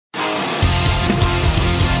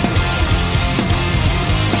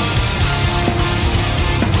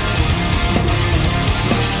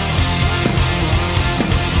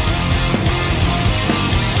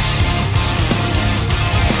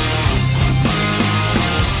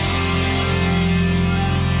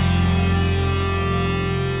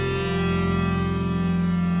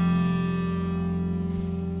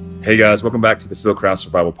Hey guys, welcome back to the Phil Craft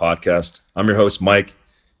Survival Podcast. I'm your host, Mike.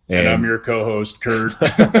 And I'm your co-host, Kurt.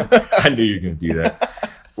 I knew you were going to do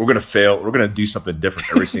that. We're going to fail. We're going to do something different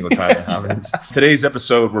every single time it happens. Today's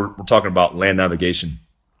episode, we're talking about land navigation.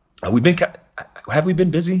 Have we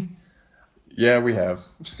been busy? Yeah, we have.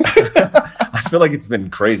 I feel like it's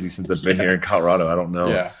been crazy since I've been here in Colorado. I don't know.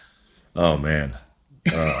 Yeah. Oh, man.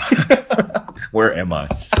 Where am I?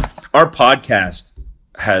 Our podcast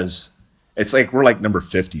it's like we're like number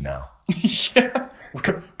 50 now. Yeah.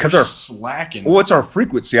 Because our slacking. Well, it's our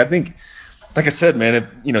frequency. I think, like I said, man,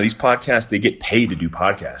 these podcasts, they get paid to do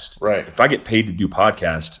podcasts. Right. If I get paid to do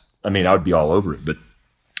podcasts, I mean, I would be all over it. But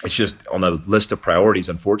it's just on the list of priorities,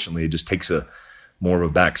 unfortunately, it just takes more of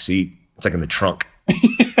a back seat. It's like in the trunk.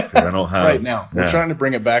 I don't have right now. We're trying to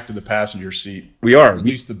bring it back to the passenger seat. We are. Or at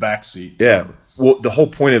least the back seat. Yeah. So. Well, the whole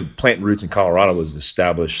point of planting roots in Colorado was to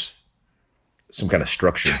establish some kind of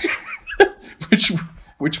structure.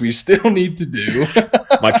 Which we still need to do.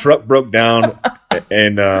 My truck broke down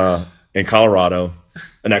in Colorado,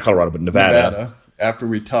 not Colorado, but Nevada. After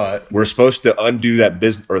we taught, we're supposed to undo that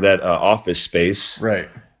business or that office space. Right.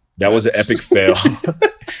 That was an epic fail.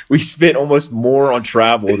 We spent almost more on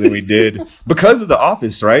travel than we did because of the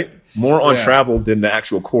office, right? More on travel than the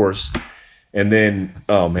actual course. And then,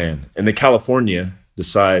 oh man, and then California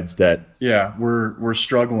decides that we're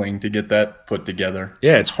struggling to get that put together.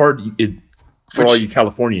 Yeah, it's hard. For all you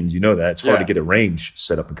Californians, you know that it's hard to get a range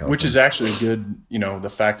set up in California. Which is actually good, the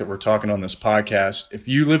fact that we're talking on this podcast. If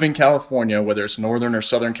you live in California, whether it's Northern or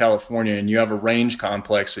Southern California, and you have a range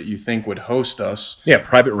complex that you think would host us,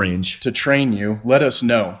 private range to train you, let us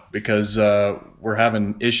know, because we're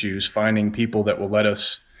having issues finding people that will let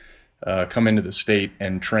us come into the state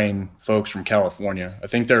and train folks from California. I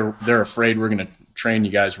think they're afraid we're going to train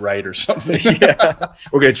you guys right or something.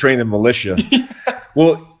 We're going to train the militia.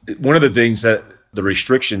 Well, one of the things that the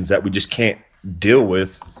restrictions that we just can't deal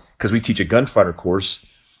with, because we teach a gunfighter course,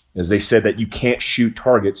 is they said that you can't shoot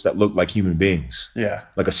targets that look like human beings. Yeah.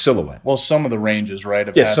 Like a silhouette. Well, some of the ranges, right,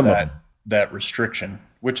 have had that restriction,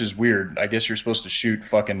 which is weird. I guess you're supposed to shoot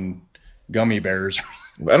fucking gummy bears.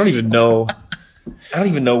 I don't even know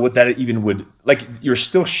what that even would, like, you're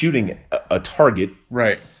still shooting a target.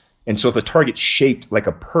 Right. And so if a target's shaped like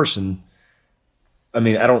a person, I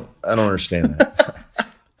mean, I don't understand that.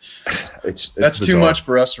 It's That's too much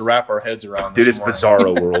for us to wrap our heads around. Dude, it's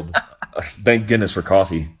bizarro world. Thank goodness for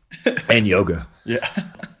coffee and yoga.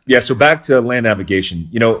 Yeah. So back to land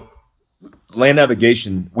navigation. Land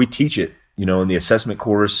navigation, we teach it, in the assessment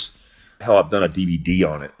course. Hell, I've done a DVD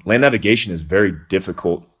on it. Land navigation is very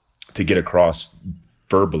difficult to get across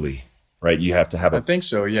verbally, right? You have to have I think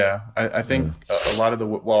so, yeah. I think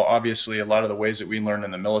obviously a lot of the ways that we learned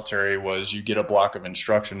in the military was you get a block of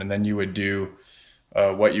instruction and then you would do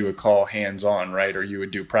what you would call hands-on, right? Or you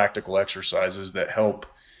would do practical exercises that help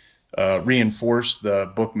reinforce the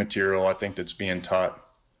book material, I think, that's being taught.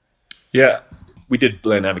 Yeah, we did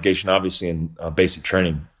land navigation, obviously, in basic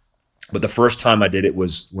training. But the first time I did it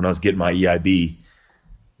was when I was getting my EIB,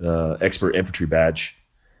 expert infantry badge.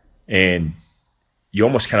 And you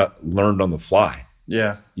almost kind of learned on the fly.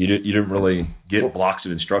 Yeah. You didn't really get blocks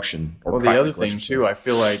of instruction. The other thing, too, I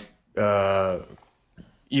feel like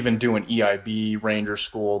even doing EIB, Ranger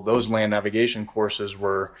School, those land navigation courses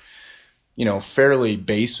were, fairly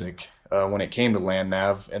basic when it came to land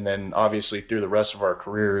nav. And then obviously through the rest of our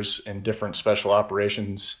careers in different special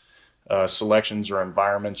operations selections or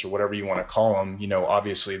environments or whatever you want to call them,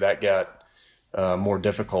 obviously that got more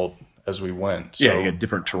difficult as we went. So, you get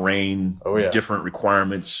different terrain, different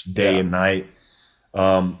requirements, day and night.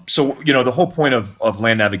 So, the whole point of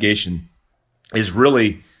land navigation is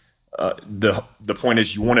really the point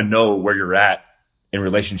is you want to know where you're at in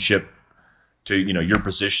relationship to, your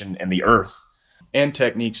position and the earth. And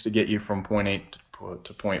techniques to get you from point A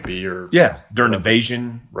to point B. During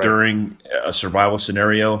evasion, during a survival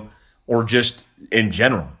scenario, or just in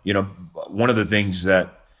general. One of the things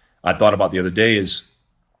that I thought about the other day is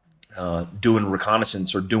doing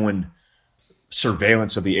reconnaissance or doing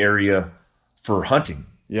surveillance of the area for hunting.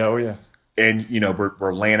 Yeah, oh yeah. And,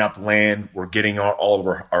 we're laying out the land. We're getting all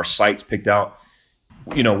of our sites picked out.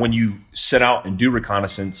 When you set out and do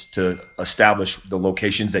reconnaissance to establish the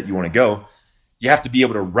locations that you want to go, you have to be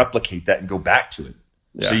able to replicate that and go back to it.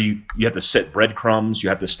 Yeah. So you have to set breadcrumbs. You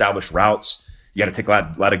have to establish routes. You got to take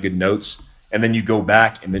a lot of good notes. And then you go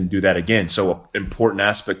back and then do that again. So an important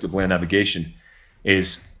aspect of land navigation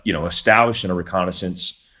is, establishing a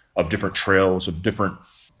reconnaissance of different trails, of different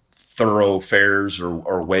thoroughfares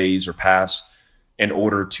or ways or paths in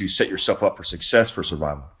order to set yourself up for success for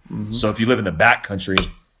survival. Mm-hmm. So if you live in the backcountry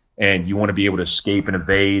and you want to be able to escape and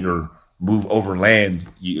evade or move over land,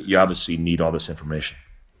 you obviously need all this information.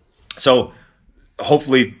 So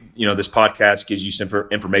hopefully, this podcast gives you some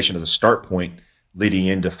information as a start point leading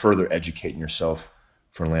into further educating yourself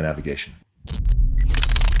for land navigation.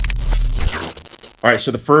 All right,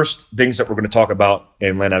 so the first things that we're going to talk about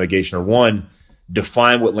in land navigation are, one,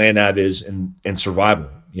 define what land nav is in survival.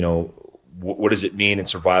 What does it mean in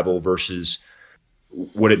survival versus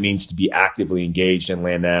what it means to be actively engaged in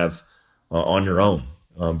land nav on your own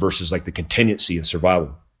versus like the contingency of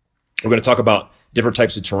survival. We're going to talk about different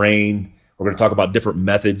types of terrain. We're going to talk about different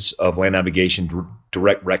methods of land navigation,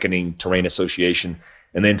 direct reckoning, terrain association,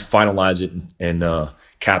 and then finalize it and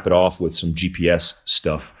cap it off with some GPS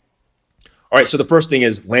stuff. All right, so the first thing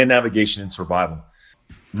is land navigation and survival.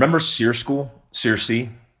 Remember SEER school, SEER C?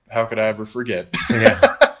 How could I ever forget?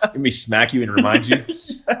 Yeah. Let me smack you and remind you.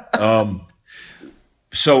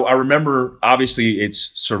 So I remember, obviously,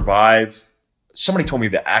 it's survive. Somebody told me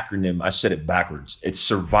the acronym. I said it backwards. It's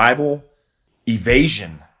survival,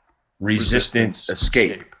 evasion, resistance,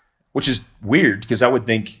 escape, which is weird because I would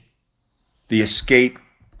think the escape.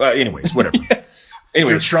 Anyways, whatever.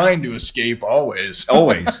 You're trying to escape always.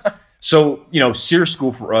 Always. So, SEER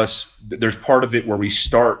school for us, there's part of it where we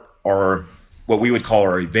start what we would call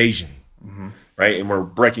our evasion, right? And we're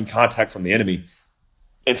breaking contact from the enemy.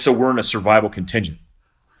 And so we're in a survival contingent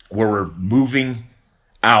where we're moving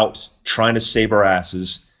out, trying to save our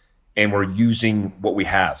asses, and we're using what we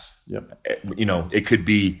have. Yep. It could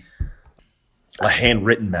be a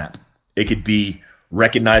handwritten map. It could be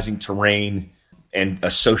recognizing terrain and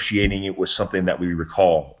associating it with something that we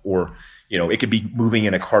recall, or, it could be moving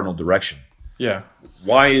in a cardinal direction. Yeah.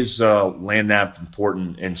 Why is land nav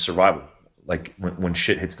important in survival? Like when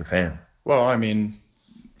shit hits the fan? Well, I mean,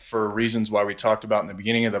 for reasons why we talked about in the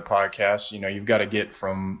beginning of the podcast, you've got to get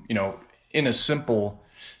from, in a simple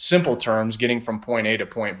terms, getting from point A to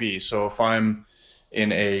point B. So if I'm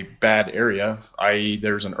in a bad area, i.e.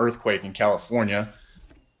 there's an earthquake in California,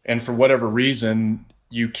 and for whatever reason,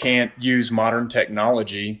 you can't use modern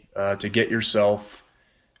technology to get yourself,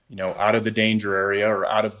 out of the danger area or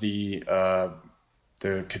out of the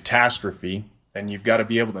catastrophe, then you've got to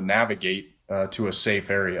be able to navigate to a safe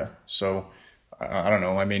area. So I don't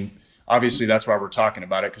know. I mean, obviously that's why we're talking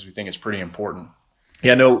about it, because we think it's pretty important.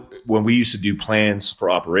 Yeah, no, when we used to do plans for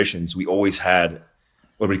operations, we always had,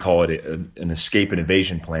 what do we call it, an escape and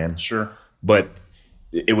evasion plan. Sure. But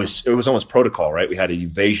it was almost protocol, right? We had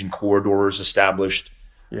evasion corridors established.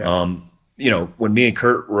 Yeah. When me and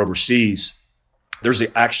Kurt were overseas, there's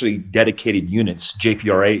actually dedicated units.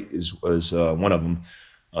 JPRA was one of them,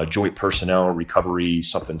 Joint Personnel Recovery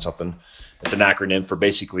something. It's an acronym for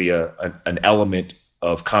basically an element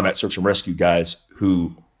of combat search and rescue guys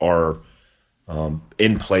who are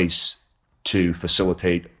in place to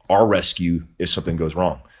facilitate our rescue if something goes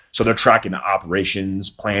wrong. So they're tracking the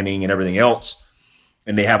operations, planning, and everything else.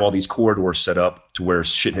 And they have all these corridors set up to where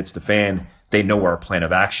shit hits the fan. They know our plan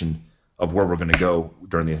of action of where we're going to go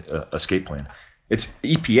during the escape plan. It's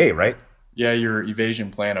EPA, right? Yeah, your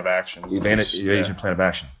evasion plan of action. Evasion plan of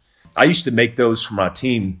action. I used to make those for my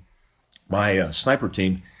team, my sniper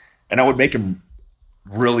team, and I would make them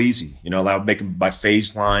real easy. I would make them by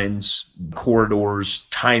phase lines, corridors,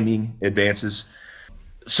 timing, advances.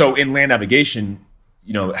 So in land navigation,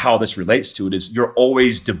 how this relates to it is you're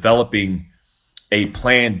always developing a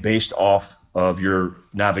plan based off of your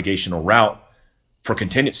navigational route for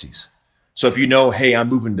contingencies. So if hey, I'm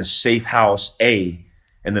moving to safe house A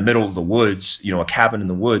in the middle of the woods, a cabin in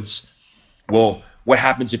the woods, well, what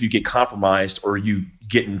happens if you get compromised or you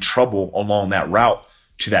get in trouble along that route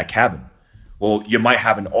to that cabin? Well, you might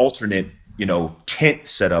have an alternate, tent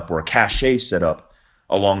set up or a cache set up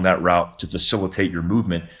along that route to facilitate your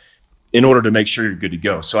movement in order to make sure you're good to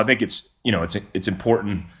go. So I think it's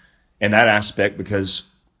important in that aspect because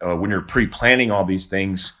when you're pre-planning all these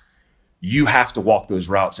things, you have to walk those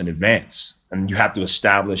routes in advance, and you have to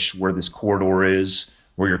establish where this corridor is,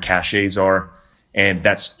 where your caches are. And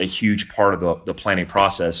that's a huge part of the planning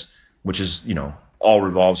process, which is, all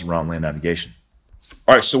revolves around land navigation.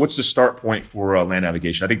 All right. So what's the start point for land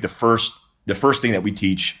navigation? I think the first thing that we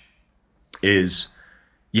teach is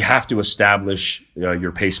you have to establish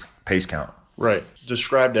your pace count. Right.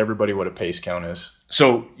 Describe to everybody what a pace count is.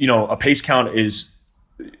 So, a pace count is,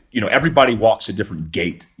 everybody walks a different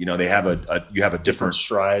gait. They have you have a different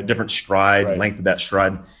stride, right. Length of that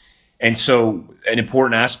stride. And so an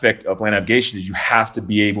important aspect of land navigation is you have to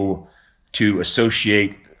be able to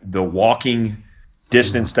associate the walking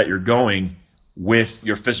distance that you're going with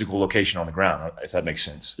your physical location on the ground, if that makes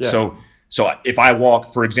sense. Yeah. So if I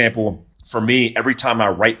walk, for example, for me, every time my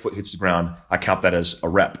right foot hits the ground, I count that as a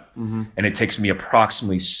rep. And it takes me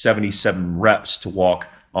approximately 77 reps to walk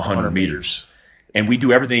 100 meters. And we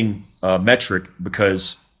do everything metric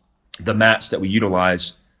because the mats that we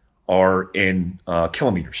utilize are in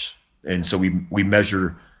kilometers. And so we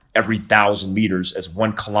measure every 1,000 meters as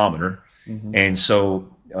 1 kilometer. And so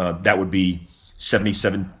that would be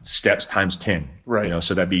 77 steps times 10. Right. You know,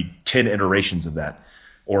 so that'd be 10 iterations of that.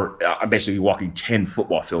 Or I'm basically walking 10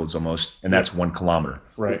 football fields almost, and that's 1 kilometer.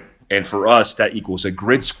 Right. And for us, that equals a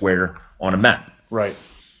grid square on a map. Right.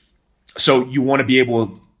 So you want to be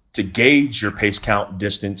able to gauge your pace count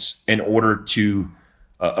distance in order to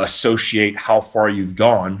associate how far you've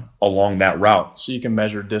gone along that route. So you can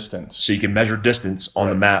measure distance. So you can measure distance on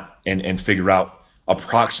the map and figure out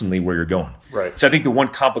approximately where you're going. Right. So I think the one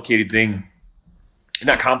complicated thing,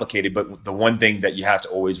 not complicated, but the one thing that you have to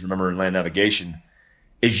always remember in land navigation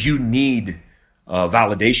is you need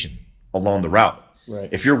validation along the route. Right.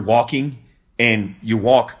 If you're walking and you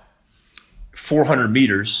walk 400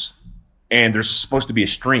 meters and there's supposed to be a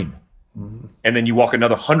stream, and then you walk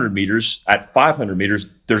another 100 meters, at 500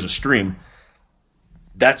 meters, there's a stream,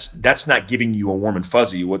 that's not giving you a warm and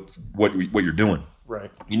fuzzy what you're doing.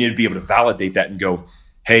 Right. You need to be able to validate that and go,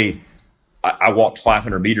 hey, I walked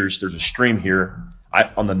 500 meters. There's a stream here.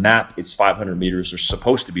 On the map, it's 500 meters. There's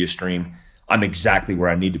supposed to be a stream. I'm exactly where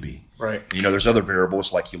I need to be. Right. You know, there's other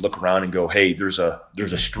variables like you look around and go, hey, there's a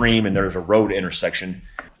stream and there's a road intersection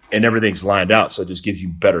and everything's lined out. So it just gives you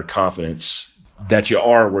better confidence that you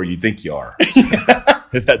are where you think you are.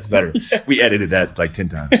 If that's better. We edited that like 10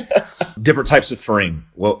 times. Different types of terrain.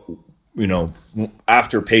 Well, you know,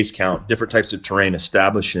 after pace count, different types of terrain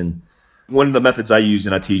establishing. One of the methods I use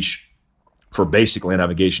and I teach for basic land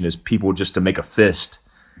navigation is people just to make a fist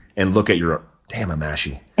and look at your, damn, I'm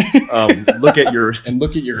ashy. Look at your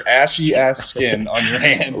ashy ass skin on your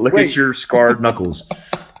hand. Look at your scarred knuckles.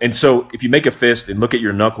 And so if you make a fist and look at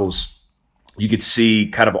your knuckles, you could see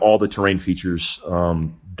kind of all the terrain features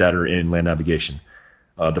that are in land navigation.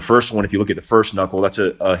 The first one, if you look at the first knuckle, that's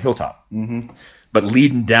a hilltop. But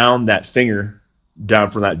leading down that finger, down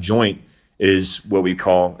from that joint, is what we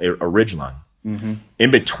call a ridge line.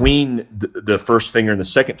 In between the first finger and the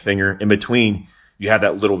second finger, in between, you have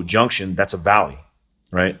that little junction. That's a valley,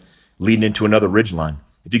 right? Leading into another ridge line.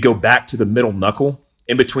 If you go back to the middle knuckle,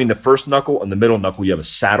 in between the first knuckle and the middle knuckle, you have a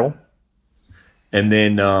saddle. And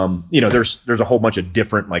then, you know, there's a whole bunch of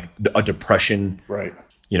different, like a depression. Right.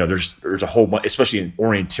 You know, there's a whole bunch, especially in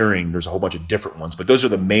orienteering, there's a whole bunch of different ones. But those are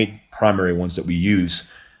the main primary ones that we use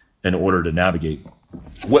in order to navigate.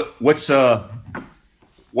 What's the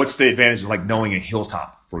advantage of like knowing a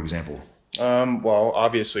hilltop, for example? Well,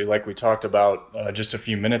 obviously, like we talked about just a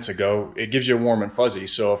few minutes ago, it gives you a warm and fuzzy.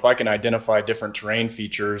 So if I can identify different terrain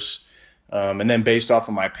features, and then based off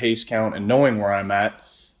of my pace count and knowing where I'm at,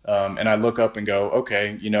 and I look up and go,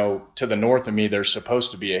 okay, you know, to the north of me, there's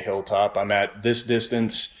supposed to be a hilltop. I'm at this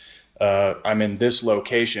distance. I'm in this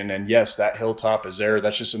location. And yes, that hilltop is there.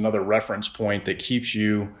 That's just another reference point that keeps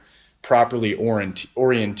you properly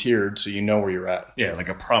orienteered so you know where you're at. Yeah, like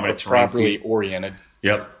a prominent terrain. Properly oriented.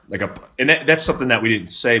 Yep. That's something that we didn't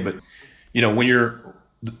say, but you know, when you're,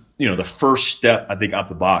 you know, the first step, I think, out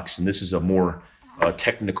the box, and this is a more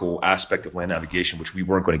technical aspect of land navigation, which we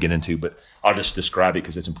weren't going to get into, but I'll just describe it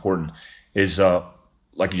because it's important, is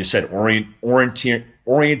like you just said, orienting,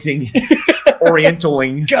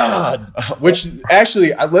 orientaling. God. Which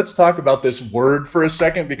actually, let's talk about this word for a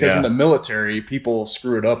second, because in the military, people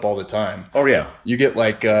screw it up all the time. Oh, yeah. You get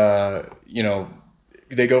like, you know,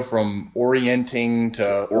 they go from orienting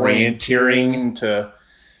to orienteering to...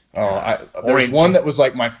 there's one that was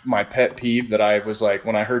like my pet peeve that I was like,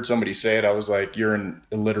 when I heard somebody say it, I was like, you're an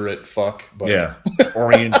illiterate fuck. But yeah.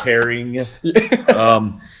 Orienteering.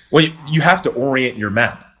 Well, you have to orient your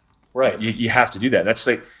map. Right. You have to do that. That's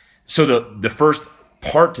like, so the first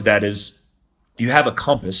part to that is you have a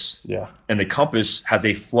compass. Yeah. And the compass has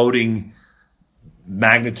a floating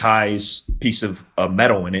magnetized piece of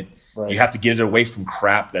metal in it. Right. You have to get it away from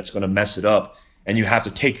crap that's going to mess it up. And you have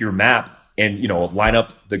to take your map and, you know, line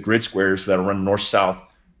up the grid squares that run north-south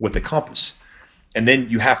with the compass. And then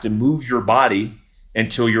you have to move your body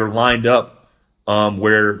until you're lined up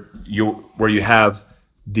where you have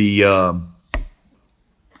the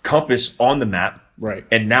compass on the map. Right.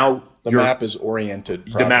 And now the map is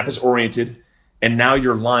oriented. The map is oriented. And now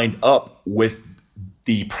you're lined up with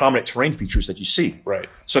the prominent terrain features that you see. Right.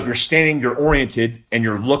 So if you're standing, you're oriented, and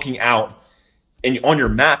you're looking out, and on your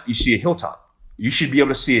map, you see a hilltop. You should be able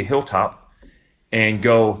to see a hilltop and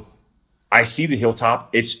go, I see the hilltop.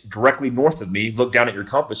 It's directly north of me. Look down at your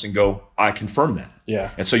compass and go, I confirm that. Yeah.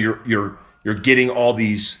 And so you're getting all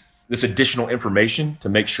these this additional information to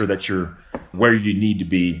make sure that you're where you need to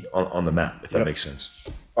be on the map, if that makes sense.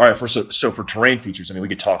 All right, so for terrain features, I mean, we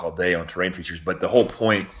could talk all day on terrain features, but the whole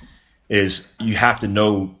point is you have to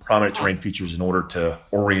know prominent terrain features in order to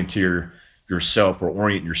orient yourself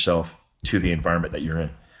to the environment that you're in.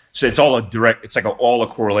 So it's all all a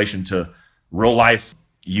correlation to real life,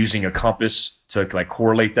 using a compass to like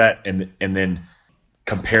correlate that and then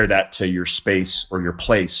compare that to your space or your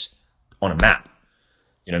place on a map.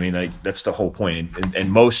 You know what I mean? Like, that's the whole point.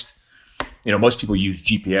 And most people use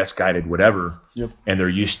GPS guided whatever, and they're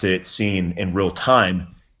used to it seeing in real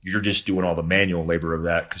time. You're just doing all the manual labor of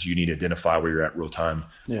that because you need to identify where you're at real time.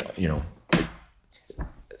 Yeah. You know,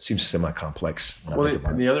 it seems semi-complex. Well,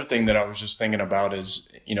 the other thing that I was just thinking about is,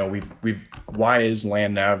 you know, why is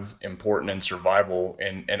land nav important in survival,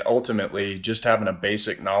 and ultimately just having a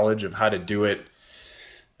basic knowledge of how to do it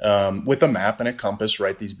with a map and a compass,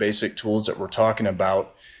 right? These basic tools that we're talking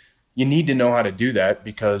about. You need to know how to do that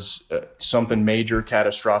because something major,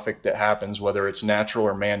 catastrophic that happens, whether it's natural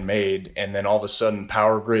or man-made, and then all of a sudden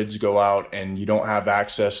power grids go out and you don't have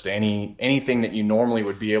access to anything that you normally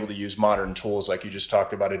would be able to use modern tools, like you just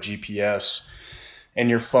talked about, a GPS and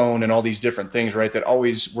your phone and all these different things, right? That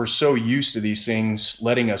always, we're so used to these things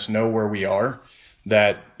letting us know where we are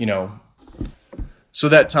that, you know, so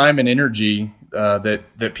that time and energy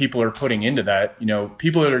that people are putting into that, you know,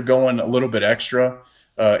 people that are going a little bit extra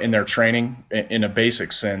in their training in a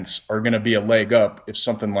basic sense are going to be a leg up if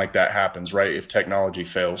something like that happens, right? If technology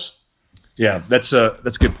fails. Yeah, that's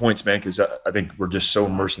good points, man, because I think we're just so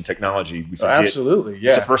immersed in technology. We forget. Absolutely,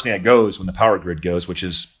 yeah. It's the first thing that goes when the power grid goes, which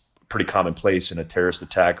is pretty commonplace in a terrorist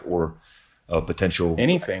attack or a potential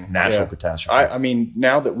natural catastrophe. I mean,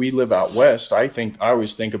 now that we live out west, I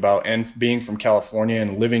always think about, and being from California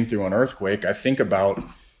and living through an earthquake, I think about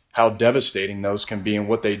how devastating those can be and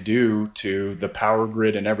what they do to the power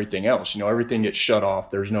grid and everything else. You know, everything gets shut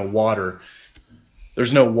off. There's no water.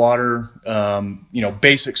 You know,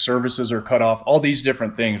 basic services are cut off, all these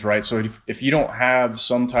different things, right? So if you don't have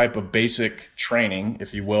some type of basic training,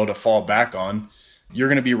 if you will, to fall back on, you're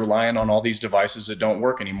going to be relying on all these devices that don't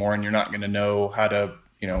work anymore, and you're not going to know how to,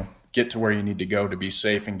 you know, get to where you need to go to be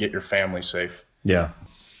safe and get your family safe. Yeah.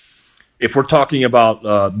 If we're talking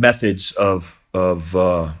about methods of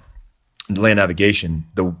land navigation,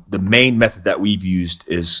 the main method that we've used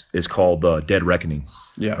is called dead reckoning.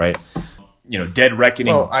 Yeah. Right. You know, dead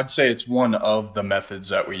reckoning. Well, I'd say it's one of the methods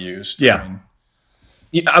that we used. Yeah.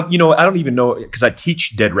 You know, I don't even know, because I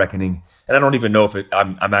teach dead reckoning, and I don't even know if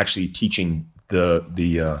I'm actually teaching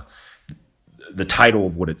the title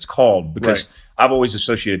of what it's called, because I've always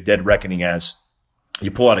associated dead reckoning as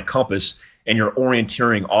you pull out a compass and you're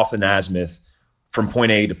orienteering off an azimuth from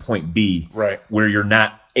point A to point B, right? Where you're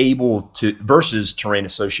not able to, versus terrain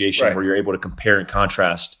association, where you're able to compare and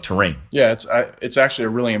contrast terrain. Yeah, it's actually a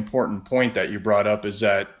really important point that you brought up, is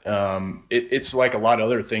that it's like a lot of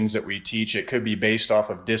other things that we teach. It could be based off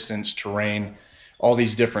of distance, terrain, all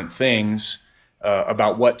these different things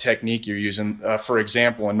about what technique you're using. For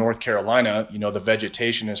example, in North Carolina, you know, the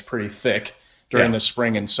vegetation is pretty thick during the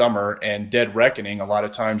spring and summer, and dead reckoning, a lot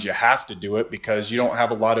of times you have to do it because you don't have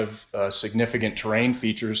a lot of significant terrain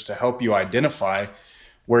features to help you identify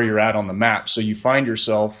where you're at on the map. So you find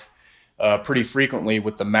yourself pretty frequently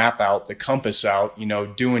with the map out, the compass out, you know,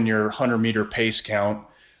 doing your 100-meter pace count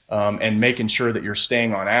and making sure that you're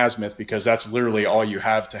staying on azimuth, because that's literally all you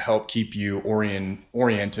have to help keep you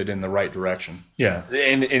oriented in the right direction. Yeah,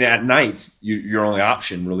 and at night, your only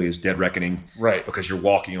option really is dead reckoning, right? Because you're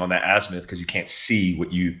walking on that azimuth because you can't see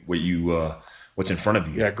what's in front of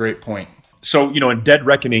you. Yeah, great point. So, you know, in dead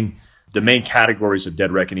reckoning, the main categories of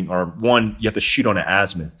dead reckoning are: one, you have to shoot on an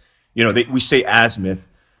azimuth. You know, we say azimuth.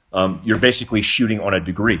 You're basically shooting on a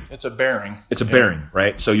degree. It's a bearing. It's a bearing,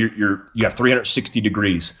 right? So you have 360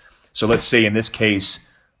 degrees. So let's say in this case,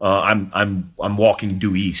 I'm walking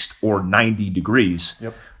due east, or 90 degrees.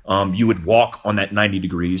 Yep. You would walk on that 90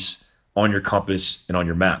 degrees on your compass and on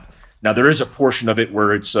your map. Now there is a portion of it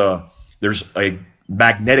where it's there's a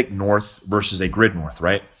magnetic north versus a grid north,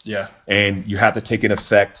 right? Yeah. And you have to take into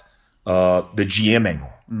effect the GM angle.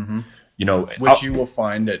 Mm-hmm. You know, which you will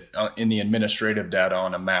find in the administrative data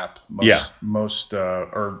on a map most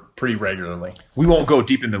or pretty regularly. We won't go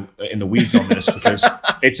deep in the weeds on this because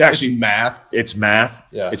it's actually math. It's math.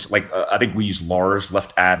 Yeah. It's like I think we use LARS,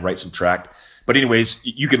 left add, right subtract. But anyways,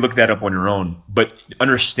 you can look that up on your own. But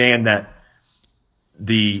understand that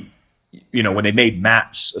when they made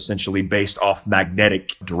maps essentially based off magnetic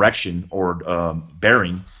direction or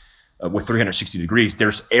bearing with 360 degrees,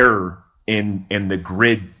 there's error in the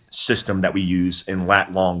grid system that we use in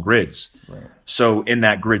lat long grids. Right. So in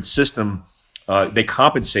that grid system, they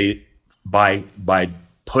compensate by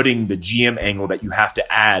putting the GM angle that you have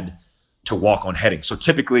to add to walk on heading. So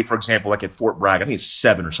typically, for example, like at Fort Bragg, I think it's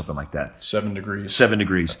 7 or something like that. 7 degrees. 7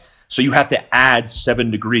 degrees. So you have to add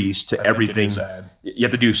 7 degrees to everything. You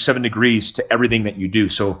have to do 7 degrees to everything that you do.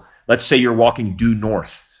 So let's say you're walking due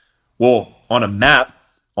north. Well, on a map,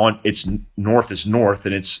 it's north is north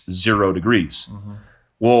and it's 0 degrees. Mm-hmm.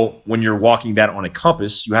 Well, when you're walking that on a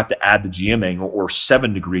compass, you have to add the GM angle, or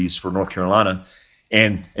 7 degrees for North Carolina.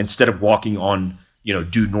 And instead of walking on,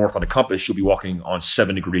 due north on a compass, you'll be walking on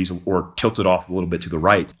 7 degrees or tilted off a little bit to the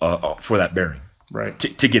right for that bearing, right?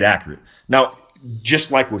 To get accurate. Now,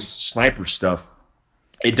 just like with sniper stuff,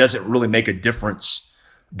 it doesn't really make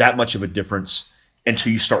that much of a difference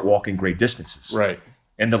until you start walking great distances. Right.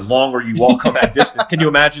 And the longer you walk on that distance, can you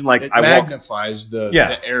imagine? Like it magnifies the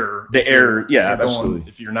error. The error, absolutely.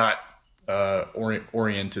 If you're not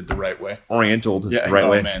oriented the right way. The right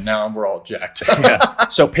way. Man, now we're all jacked. Yeah.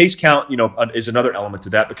 So pace count, is another element to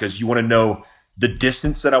that, because you want to know the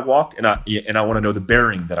distance that I walked, and I want to know the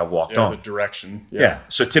bearing that I walked on. The direction. Yeah.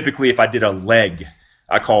 So typically, if I did a leg,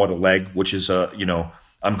 I call it a leg, which is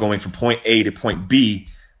I'm going from point A to point B,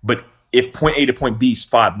 but if point A to point B is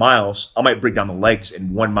 5 miles, I might break down the legs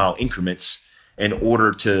in 1 mile increments in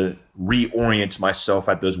order to reorient myself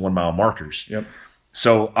at those 1 mile markers. Yep.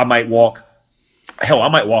 So I might walk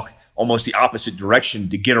almost the opposite direction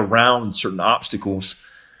to get around certain obstacles.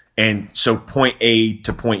 And so point A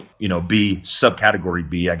to point, B, subcategory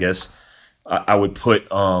B, I guess, I would put,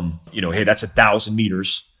 hey, that's 1,000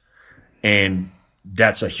 meters and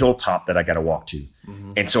that's a hilltop that I got to walk to.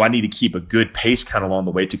 Mm-hmm. And so I need to keep a good pace count along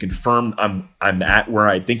the way to confirm I'm at where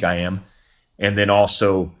I think I am. And then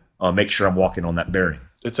also make sure I'm walking on that bearing.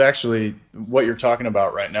 It's actually what you're talking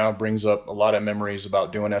about right now brings up a lot of memories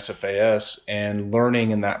about doing SFAS and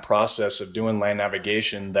learning in that process of doing land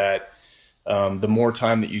navigation that the more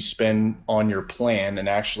time that you spend on your plan and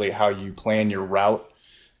actually how you plan your route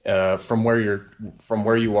from where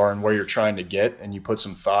you are and where you're trying to get, and you put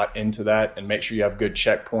some thought into that and make sure you have good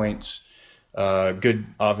checkpoints, good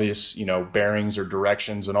obvious bearings or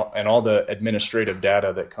directions, and all the administrative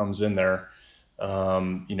data that comes in there.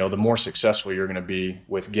 The more successful you're going to be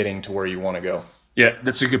with getting to where you want to go. Yeah,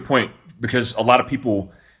 that's a good point, because a lot of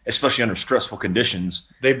people, especially under stressful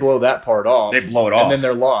conditions, they blow that part off. They blow it off. And then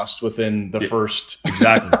they're lost within the first.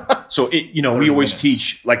 Exactly. So, we always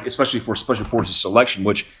teach, like, especially for Special Forces selection,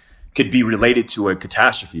 which could be related to a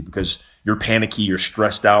catastrophe because you're panicky, you're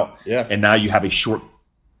stressed out, and now you have a short,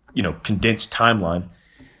 condensed timeline.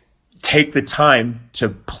 Take the time to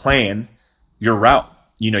plan your route.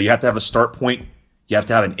 You have to have a start point. You have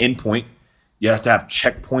to have an end point. You have to have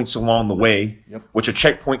checkpoints along the way, which a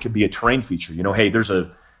checkpoint could be a terrain feature. Hey, there's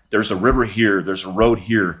a river here. There's a road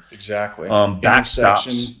here. Exactly.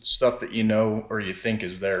 Backstops. Stuff that or you think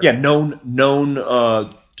is there. Yeah,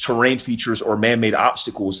 known terrain features or man-made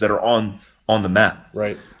obstacles that are on the map.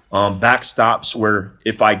 Right. Backstops where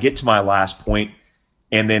if I get to my last point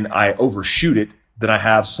and then I overshoot it, then I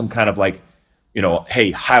have some kind of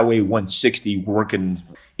hey, Highway 160 working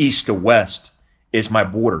east to west is my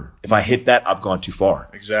border. If I hit that, I've gone too far.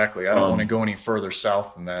 Exactly. I don't want to go any further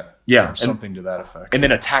south than that. Yeah. Or something to that effect. And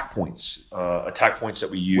then attack points that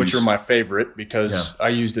we use. Which are my favorite because I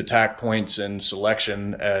used attack points in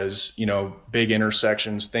selection as, big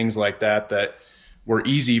intersections, things like that were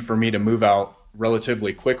easy for me to move out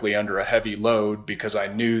relatively quickly under a heavy load because I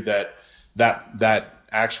knew that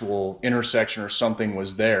actual intersection or something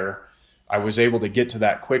was there. I was able to get to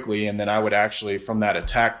that quickly, and then I would actually, from that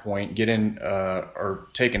attack point, get in or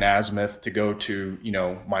take an azimuth to go to,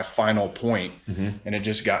 my final point, and it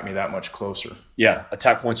just got me that much closer. Yeah,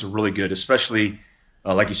 attack points are really good, especially,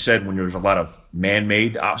 like you said, when there's a lot of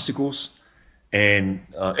man-made obstacles. And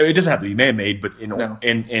it doesn't have to be man-made, but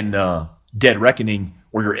in Dead Reckoning,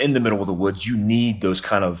 where you're in the middle of the woods, you need those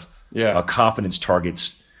kind of confidence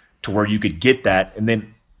targets to where you could get that, and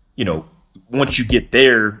then, once you get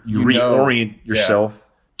there, you reorient yourself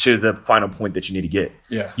to the final point that you need to get.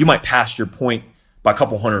 Yeah. You might pass your point by a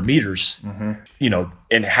couple hundred meters,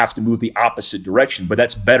 and have to move the opposite direction. But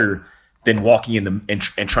that's better than walking in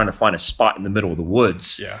and trying to find a spot in the middle of the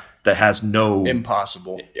woods that has no...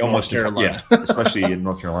 Impossible. Almost North Carolina. Yeah, especially in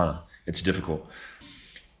North Carolina. It's difficult.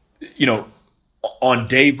 On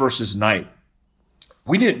day versus night,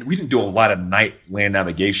 we didn't do a lot of night land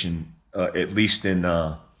navigation, at least in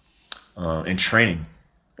training.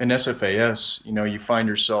 In SFAS, you find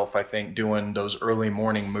yourself, I think, doing those early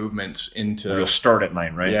morning movements into... You'll start at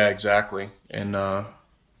night, right? Yeah, exactly. And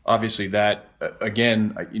obviously that,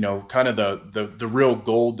 again, kind of the real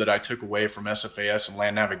gold that I took away from SFAS and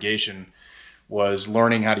land navigation was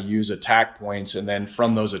learning how to use attack points. And then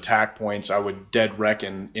from those attack points, I would dead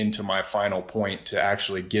reckon into my final point to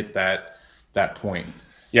actually get that point.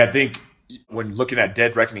 Yeah, I think when looking at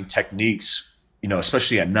dead reckoning techniques,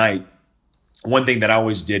 especially at night, one thing that I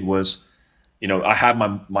always did was, I have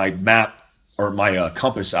my map or my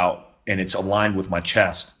compass out and it's aligned with my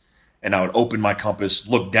chest. And I would open my compass,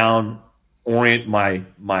 look down, orient my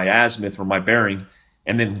azimuth or my bearing,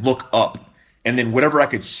 and then look up. And then whatever I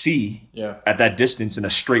could see at that distance in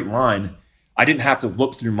a straight line, I didn't have to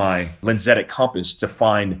look through my lensetic compass to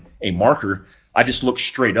find a marker. I just looked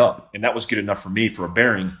straight up, and that was good enough for me for a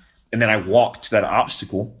bearing. And then I walked to that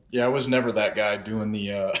obstacle. Yeah, I was never that guy doing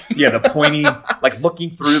the the pointy, like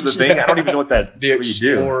looking through the thing. I don't even know what the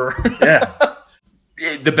explorer. You do.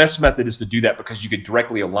 Yeah. The best method is to do that because you could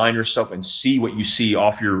directly align yourself and see what you see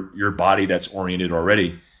off your body that's oriented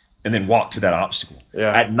already, and then walk to that obstacle.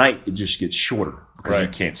 Yeah. At night, it just gets shorter because you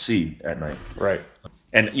can't see at night. Right.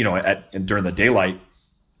 And and during the daylight,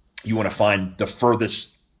 you want to find the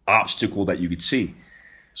furthest obstacle that you could see.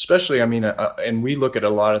 Especially, and we look at a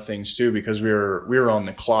lot of things too because we were on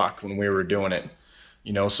the clock when we were doing it.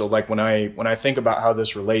 So like when I think about how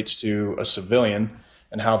this relates to a civilian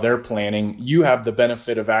and how they're planning, you have the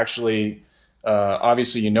benefit of actually,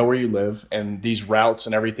 obviously, where you live and these routes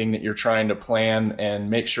and everything that you're trying to plan and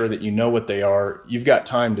make sure that you know what they are. You've got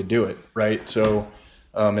time to do it, right? So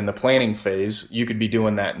in the planning phase, you could be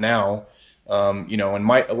doing that now. And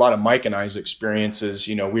a lot of Mike and I's experiences,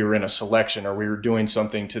 we were in a selection or we were doing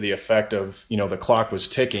something to the effect of, the clock was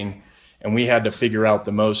ticking and we had to figure out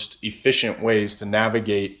the most efficient ways to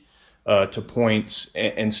navigate to points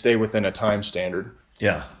and stay within a time standard.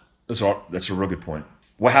 Yeah, that's a real good point.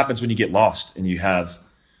 What happens when you get lost and you have,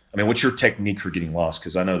 what's your technique for getting lost?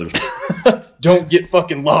 Because I know there's... Don't get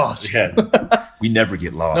fucking lost. Yeah, we never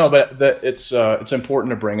get lost. No, but it's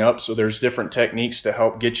important to bring up. So there's different techniques to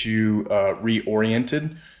help get you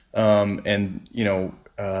reoriented. A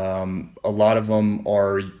lot of them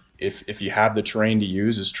are, if you have the terrain to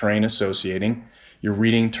use, is terrain associating. You're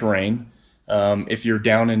reading terrain. If you're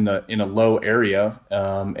down in a low area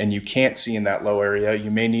and you can't see in that low area,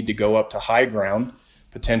 you may need to go up to high ground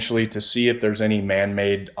potentially to see if there's any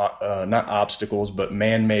man-made, not obstacles, but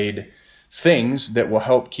man-made things that will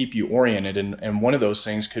help keep you oriented. And one of those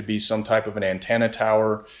things could be some type of an antenna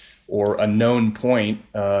tower or a known point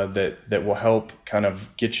that will help kind of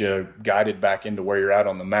get you guided back into where you're at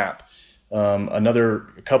on the map.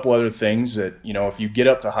 A couple other things that, if you get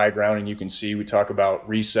up to high ground and you can see, we talk about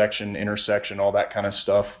resection, intersection, all that kind of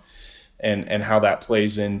stuff, and how that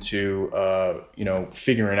plays into,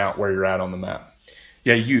 figuring out where you're at on the map.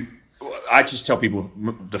 Yeah, I just tell people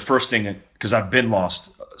the first thing, because I've been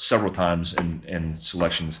lost several times in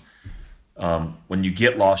selections. When you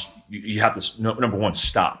get lost, you have to, number one,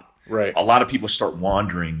 stop. Right. A lot of people start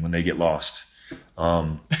wandering when they get lost.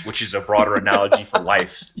 Which is a broader analogy for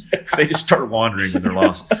life. They just start wandering when they're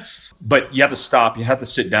lost. But you have to stop. You have to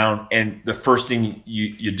sit down. And the first thing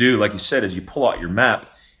you do, like you said, is you pull out your map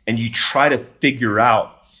and you try to figure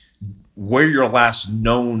out where your last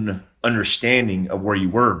known understanding of where you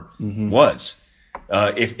were was.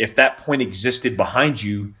 If that point existed behind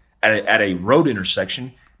you at a road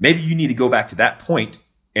intersection, maybe you need to go back to that point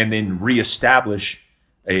and then reestablish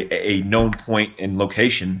a known point and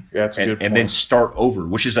location, that's a good point. And then start over,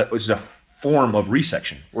 which is a form of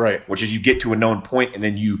resection, right? Which is you get to a known point and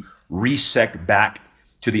then you resect back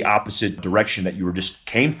to the opposite direction that you were just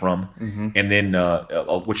came from, and then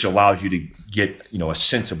which allows you to get a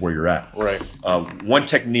sense of where you're at. Right. One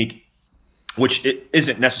technique, which it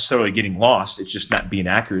isn't necessarily getting lost, it's just not being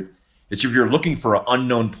accurate. Is if you're looking for an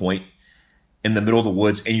unknown point in the middle of the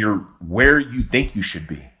woods and you're where you think you should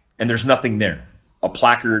be, and there's nothing there. A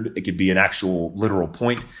placard, it could be an actual literal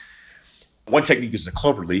point. One technique is the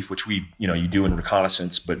clover leaf, which you do in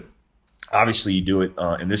reconnaissance, but obviously you do it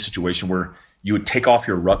in this situation where you would take off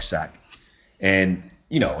your rucksack. And,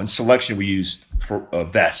 in selection, we used for a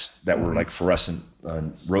vest that were like fluorescent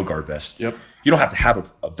road guard vests. Yep. You don't have to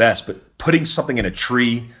have a vest, but putting something in a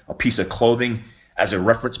tree, a piece of clothing as a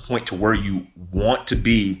reference point to where you want to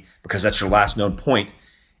be, because that's your last known point,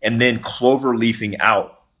 and then clover leafing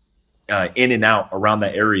out in and out around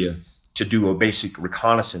that area to do a basic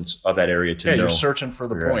reconnaissance of that area to know. You're searching for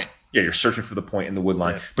the point. Yeah, you're searching for the point in the wood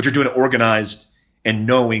line, but you're doing it organized and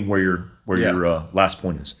knowing where your last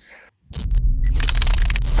point is.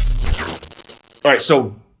 All right,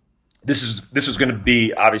 so this is going to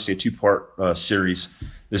be obviously a 2-part series.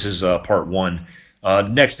 This is part 1.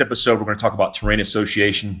 Next episode, we're going to talk about terrain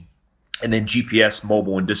association, and then GPS,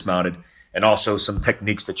 mobile and dismounted, and also some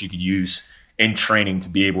techniques that you could use in training to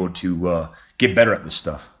be able to get better at this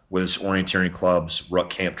stuff. whether it's orienteering clubs,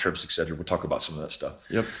 ruck camp trips, etc. We'll talk about some of that stuff.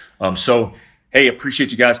 Yep. So, hey,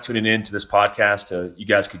 appreciate you guys tuning in to this podcast. You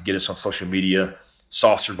guys could get us on social media,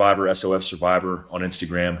 Soft Survivor, SOF Survivor on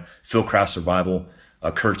Instagram, Philcraft Survival.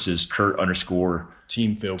 Kurt's is Kurt _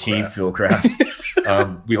 Team Philcraft. Team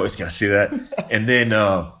Philcraft. We always got to say that. And then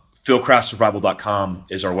philcraftsurvival.com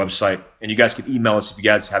is our website. And you guys can email us if you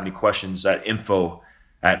guys have any questions at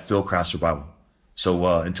info@philcraftsurvival.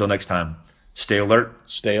 So until next time, stay alert.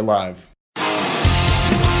 Stay alive.